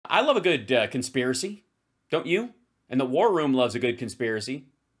I love a good conspiracy, don't you? And the War Room loves a good conspiracy.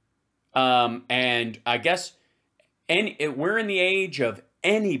 And I guess we're in the age of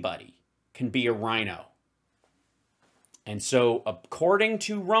anybody can be a rhino. And so according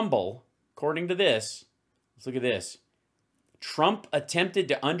to Rumble, according to this, let's look at this. Trump attempted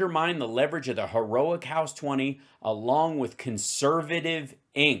to undermine the leverage of the heroic House 20 along with Conservative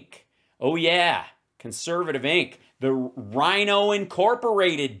Inc. Oh yeah, Conservative Inc. The Rhino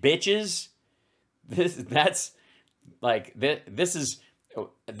Incorporated, bitches. This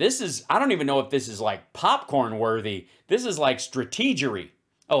is, I don't even know if this is like popcorn worthy. This is like strategery.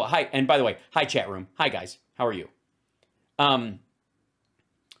 Oh, hi. And by the way, hi chat room. Hi guys. How are you?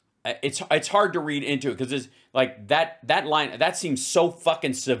 It's hard to read into it because it's like that line that seems so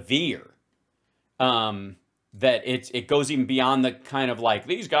fucking severe. That it goes even beyond the kind of like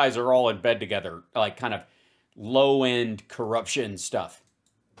these guys are all in bed together, like kind of low end corruption stuff.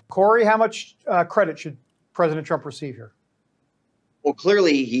 Corey, how much credit should President Trump receive here? Well,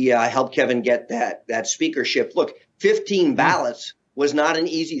 clearly he helped Kevin get that speakership. Look, 15 ballots was not an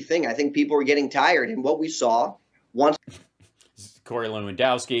easy thing. I think people were getting tired. And what we saw once. Corey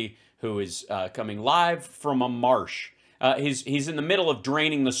Lewandowski, who is coming live from a marsh. He's in the middle of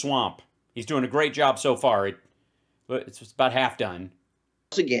draining the swamp. He's doing a great job so far. It's about half done.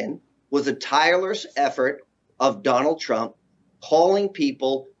 Once again, was a tireless effort of Donald Trump calling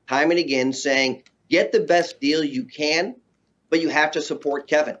people time and again saying, get the best deal you can, but you have to support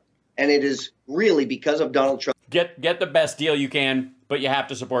Kevin. And it is really because of Donald Trump. Get the best deal you can, but you have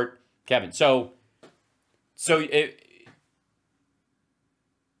to support Kevin. So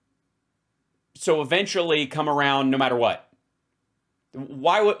eventually come around no matter what.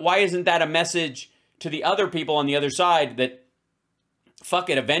 Why isn't that a message to the other people on the other side that, fuck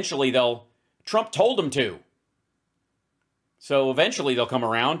it, eventually Trump told them to. So eventually they'll come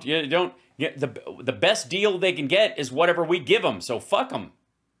around. You don't get the best deal they can get is whatever we give them. So fuck them.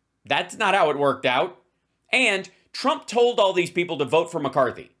 That's not how it worked out. And Trump told all these people to vote for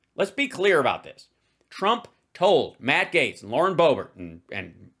McCarthy. Let's be clear about this. Trump told Matt Gaetz and Lauren Boebert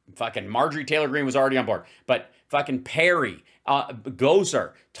and fucking Marjorie Taylor Greene was already on board, but fucking Perry,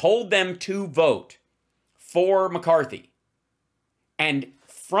 Gosar told them to vote for McCarthy. And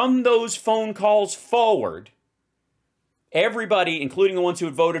from those phone calls forward, everybody, including the ones who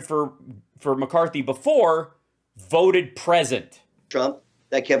had voted for McCarthy before, voted present. Trump,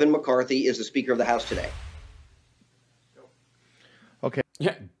 that Kevin McCarthy is the Speaker of the House today. Okay.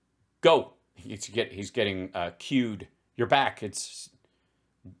 Yeah, go. He's getting cued. You're back.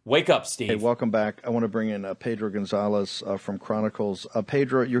 Wake up, Steve. Hey, welcome back. I want to bring in Pedro Gonzalez from Chronicles.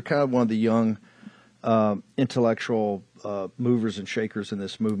 Pedro, you're kind of one of the young intellectual movers and shakers in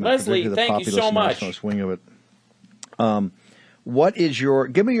this movement. Leslie, thank you so much. Wing of it.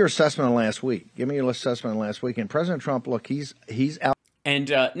 Give me your assessment on last week. Give me your assessment on last week. And President Trump, look, he's out. And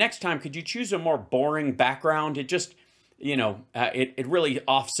next time, could you choose a more boring background? It just, it really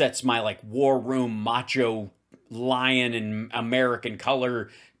offsets my like war room macho lion and American color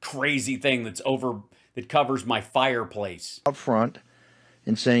crazy thing that covers my fireplace. Up front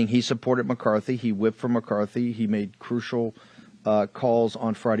in saying he supported McCarthy. He whipped for McCarthy. He made crucial calls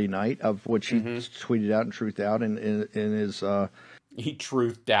on Friday night, of which he tweeted out and truthed out in his he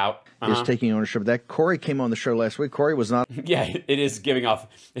truthed out. Is taking ownership of that. Corey came on the show last week. Corey was not. Yeah, it is giving off.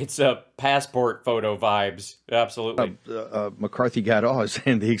 It's passport photo vibes. Absolutely. McCarthy got off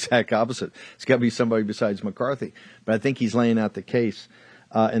saying the exact opposite. It's got to be somebody besides McCarthy. But I think he's laying out the case,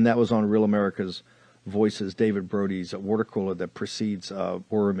 and that was on Real America's Voices, David Brody's water cooler that precedes War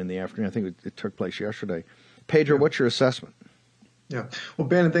Room in the afternoon. I think it took place yesterday. Pedro, what's your assessment? Yeah. Well,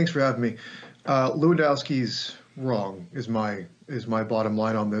 Bannon, thanks for having me. Lewandowski's wrong is my bottom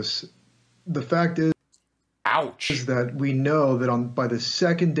line on this. The fact is, ouch, is that we know that by the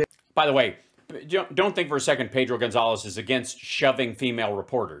second day. By the way, don't think for a second Pedro Gonzalez is against shoving female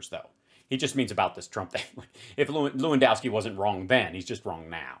reporters, though. He just means about this Trump thing. If Lewandowski wasn't wrong then, he's just wrong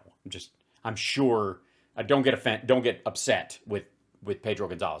now. I'm sure. Don't get upset with Pedro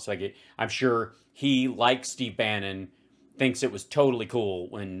Gonzalez. I'm sure he, like Steve Bannon, thinks it was totally cool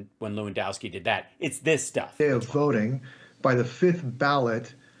when Lewandowski did that. It's this stuff. Day of voting, by the fifth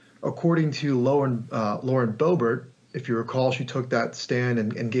ballot, according to Lauren Boebert, if you recall, she took that stand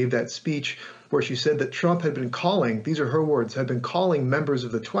and gave that speech where she said that Trump had been calling, these are her words, had been calling members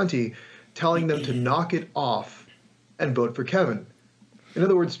of the 20, telling them to knock it off and vote for Kevin. In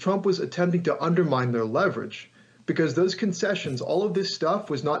other words, Trump was attempting to undermine their leverage because those concessions, all of this stuff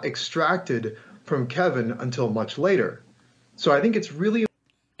was not extracted from Kevin until much later. So I think it's really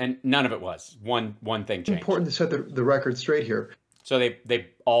and none of it was. One thing changed. Important to set the record straight here. So they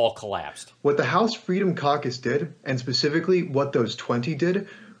all collapsed. What the House Freedom Caucus did, and specifically what those 20 did,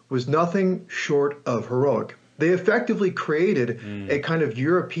 was nothing short of heroic. They effectively created a kind of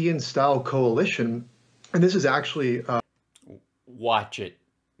European-style coalition, and this is actually... Watch it.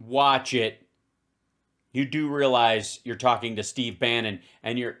 Watch it. You do realize you're talking to Steve Bannon,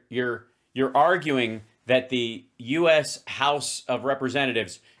 and you're arguing that the U.S. House of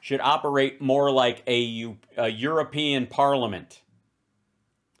Representatives should operate more like a European Parliament.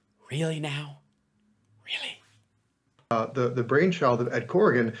 Really now? Really? The brainchild of Ed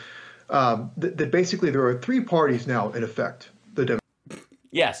Corrigan, that basically there are three parties now in effect.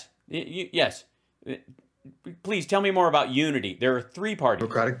 Yes. Yes. Please tell me more about unity. There are three parties.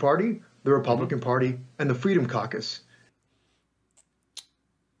 Democratic Party, the Republican Party, and the Freedom Caucus.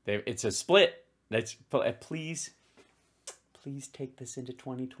 It's a split. Please take this into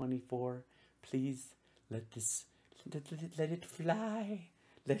 2024. Please let it fly.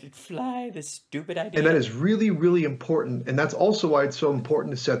 Let it fly, this stupid idea. And that is really, really important. And that's also why it's so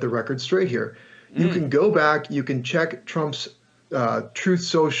important to set the record straight here. You can go back, you can check Trump's Truth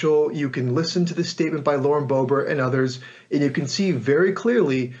Social, you can listen to the statement by Lauren Boebert and others, and you can see very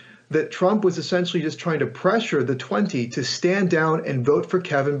clearly that Trump was essentially just trying to pressure the 20 to stand down and vote for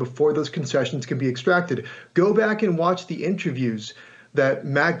Kevin before those concessions can be extracted. Go back and watch the interviews that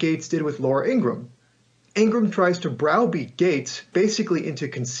Matt Gaetz did with Laura Ingraham. Ingraham tries to browbeat Gaetz basically into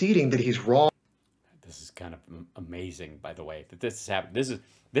conceding that he's wrong. This is kind of amazing, by the way, that this has happened.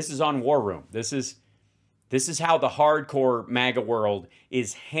 This is on War Room. This is how the hardcore MAGA world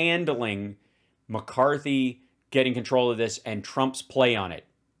is handling McCarthy getting control of this and Trump's play on it.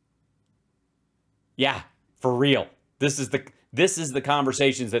 Yeah, for real. This is the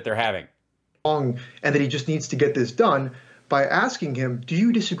conversations that they're having. And that he just needs to get this done by asking him, do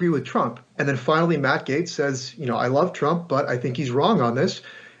you disagree with Trump? And then finally, Matt Gaetz says, I love Trump, but I think he's wrong on this.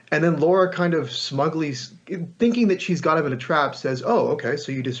 And then Laura kind of smugly, thinking that she's got him in a trap, says, oh, okay,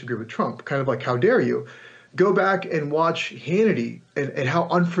 so you disagree with Trump. Kind of like, how dare you? Go back and watch Hannity and how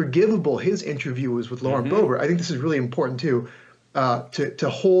unforgivable his interview was with Lauren Boebert. I think this is really important, too, to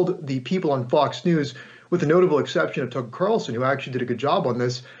hold the people on Fox News, with the notable exception of Tucker Carlson, who actually did a good job on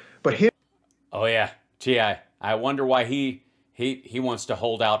this. But him. Oh, yeah. Gee, I wonder why he wants to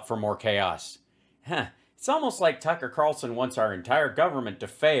hold out for more chaos. Huh. It's almost like Tucker Carlson wants our entire government to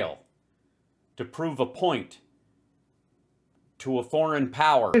fail, to prove a point to a foreign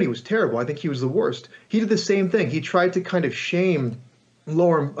power. He was terrible. I think he was the worst. He did the same thing. He tried to kind of shame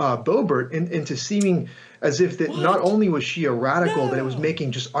Lauren Boebert into seeming as if that not only was she a radical, that it was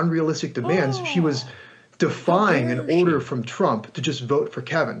making just unrealistic demands. She was defying an order from Trump to just vote for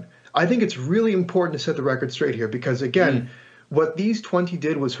Kevin. I think it's really important to set the record straight here because, again, what these 20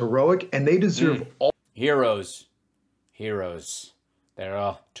 did was heroic, and they deserve all... Heroes.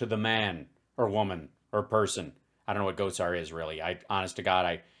 They're to the man or woman or person. I don't know what Gosar is, really. Honest to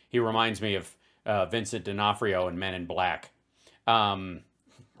God, he reminds me of Vincent D'Onofrio in Men in Black. Looking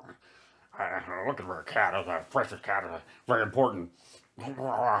for a cat, a precious cat, very important.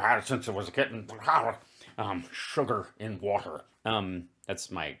 I had it since I was a kitten. Sugar in water. That's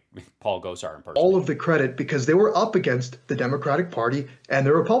my Paul Gosar impersonation. All of the credit because they were up against the Democratic Party and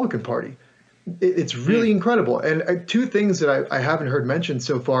the Republican Party. It's really incredible. And two things that I haven't heard mentioned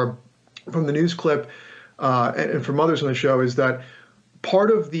so far from the news clip and from others on the show is that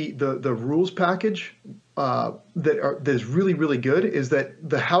part of the rules package that is really, really good is that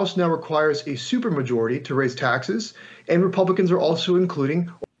the House now requires a supermajority to raise taxes, and Republicans are also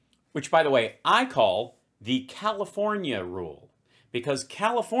including... Which, by the way, I call the California rule, because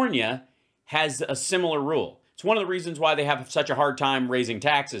California has a similar rule. It's one of the reasons why they have such a hard time raising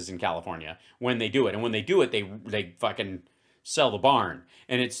taxes in California when they do it. And when they do it, they fucking sell the barn.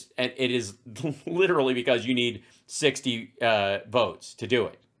 And it is literally because you need 60 votes to do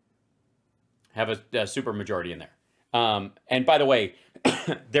it. Have a supermajority in there. And by the way,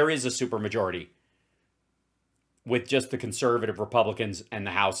 there is a supermajority with just the conservative Republicans and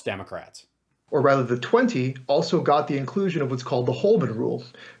the House Democrats. Or rather, the 20 also got the inclusion of what's called the Holman Rule.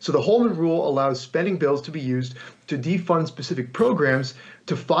 So the Holman Rule allows spending bills to be used to defund specific programs,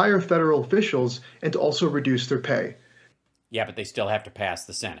 to fire federal officials, and to also reduce their pay. Yeah, but they still have to pass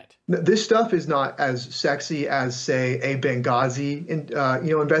the Senate. This stuff is not as sexy as, say, a Benghazi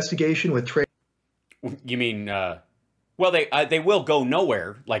investigation with trade. You mean, well, they will go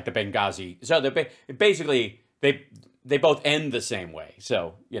nowhere like the Benghazi. So they both end the same way.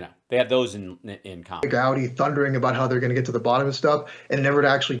 So, they have those in common. Gowdy thundering about how they're going to get to the bottom of stuff and never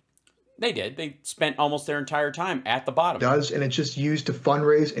actually. They did. They spent almost their entire time at the bottom. And it's just used to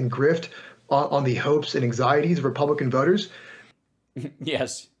fundraise and grift on the hopes and anxieties of Republican voters.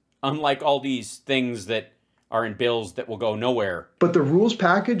 Yes. Unlike all these things that are in bills that will go nowhere. But the rules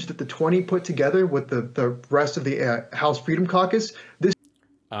package that the 20 put together with the rest of the House Freedom Caucus, this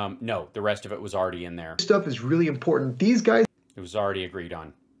No, the rest of it was already in there. stuff is really important. These guys It was already agreed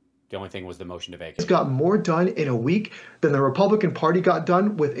on. The only thing was the motion to vacate. got more done in a week than the Republican Party got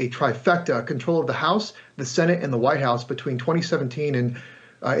done with a trifecta control of the House, the Senate, and the White House between 2017 and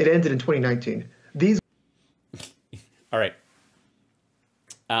it ended in 2019. These. All right.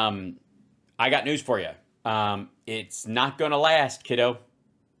 I got news for you. It's not going to last, kiddo.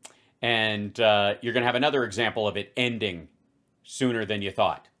 And you're going to have another example of it ending sooner than you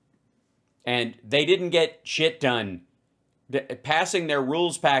thought. And they didn't get shit done. Passing their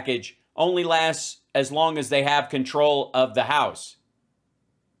rules package only lasts as long as they have control of the House.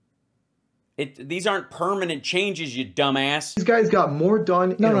 These aren't permanent changes, you dumbass. These guys got more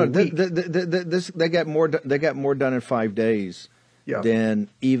done in a week. They got more done in 5 days than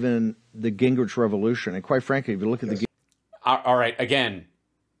even the Gingrich Revolution. And quite frankly, if you look at the all right, again,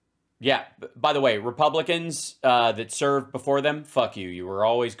 yeah. By the way, Republicans that served before them, fuck you. You were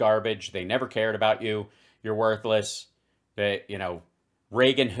always garbage. They never cared about you. You're worthless. They,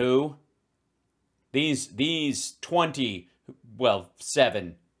 Reagan who? These 20, well,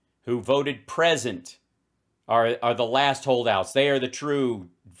 7 who voted present are the last holdouts. They are the true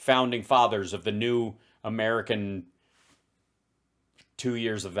founding fathers of the new American 2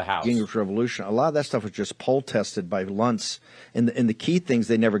 years of the House. Gingrich Revolution. A lot of that stuff was just poll tested by Luntz, and the key things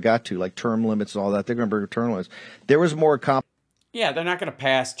they never got to, like term limits and all that. They're going to bring term limits. There was more Yeah, they're not going to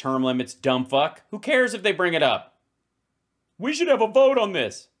pass term limits, dumb fuck. Who cares if they bring it up? We should have a vote on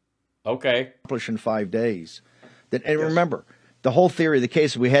this. Okay. Accomplished in 5 days. Remember, the whole theory of the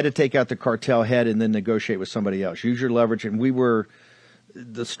case, we had to take out the cartel head and then negotiate with somebody else. Use your leverage, and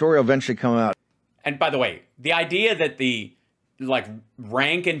the story will eventually come out. And by the way, the idea that the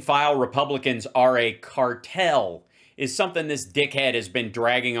rank and file Republicans are a cartel is something this dickhead has been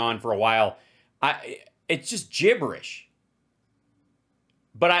dragging on for a while. It's just gibberish.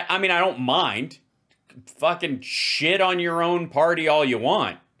 But I mean, I don't mind. Fucking shit on your own party all you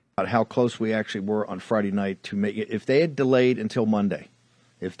want. How close we actually were on Friday night to make it. If they had delayed until Monday,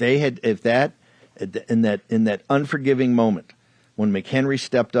 in that unforgiving moment when McHenry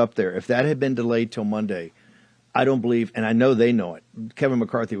stepped up there, if that had been delayed till Monday, I don't believe, and I know they know it, Kevin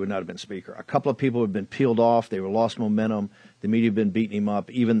McCarthy would not have been Speaker. A couple of people had been peeled off. They were lost momentum. The media had been beating him up.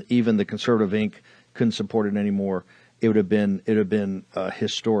 Even the Conservative Inc. couldn't support it anymore. It would have been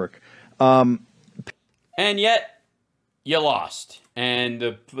historic. And yet, you lost. And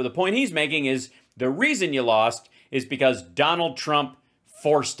the point he's making is the reason you lost is because Donald Trump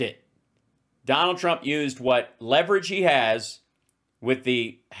forced it. Donald Trump used what leverage he has with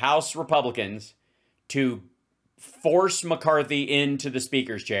the House Republicans to force McCarthy into the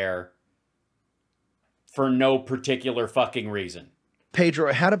Speaker's chair for no particular fucking reason.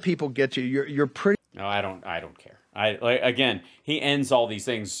 Pedro, how do people get you? You're pretty. No, I don't care. Again, he ends all these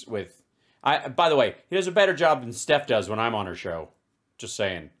things with. By the way, he does a better job than Steph does when I'm on her show. Just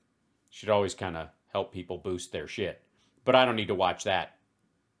saying. Should always kind of help people boost their shit. But I don't need to watch that.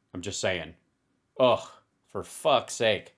 I'm just saying. Ugh, for fuck's sake.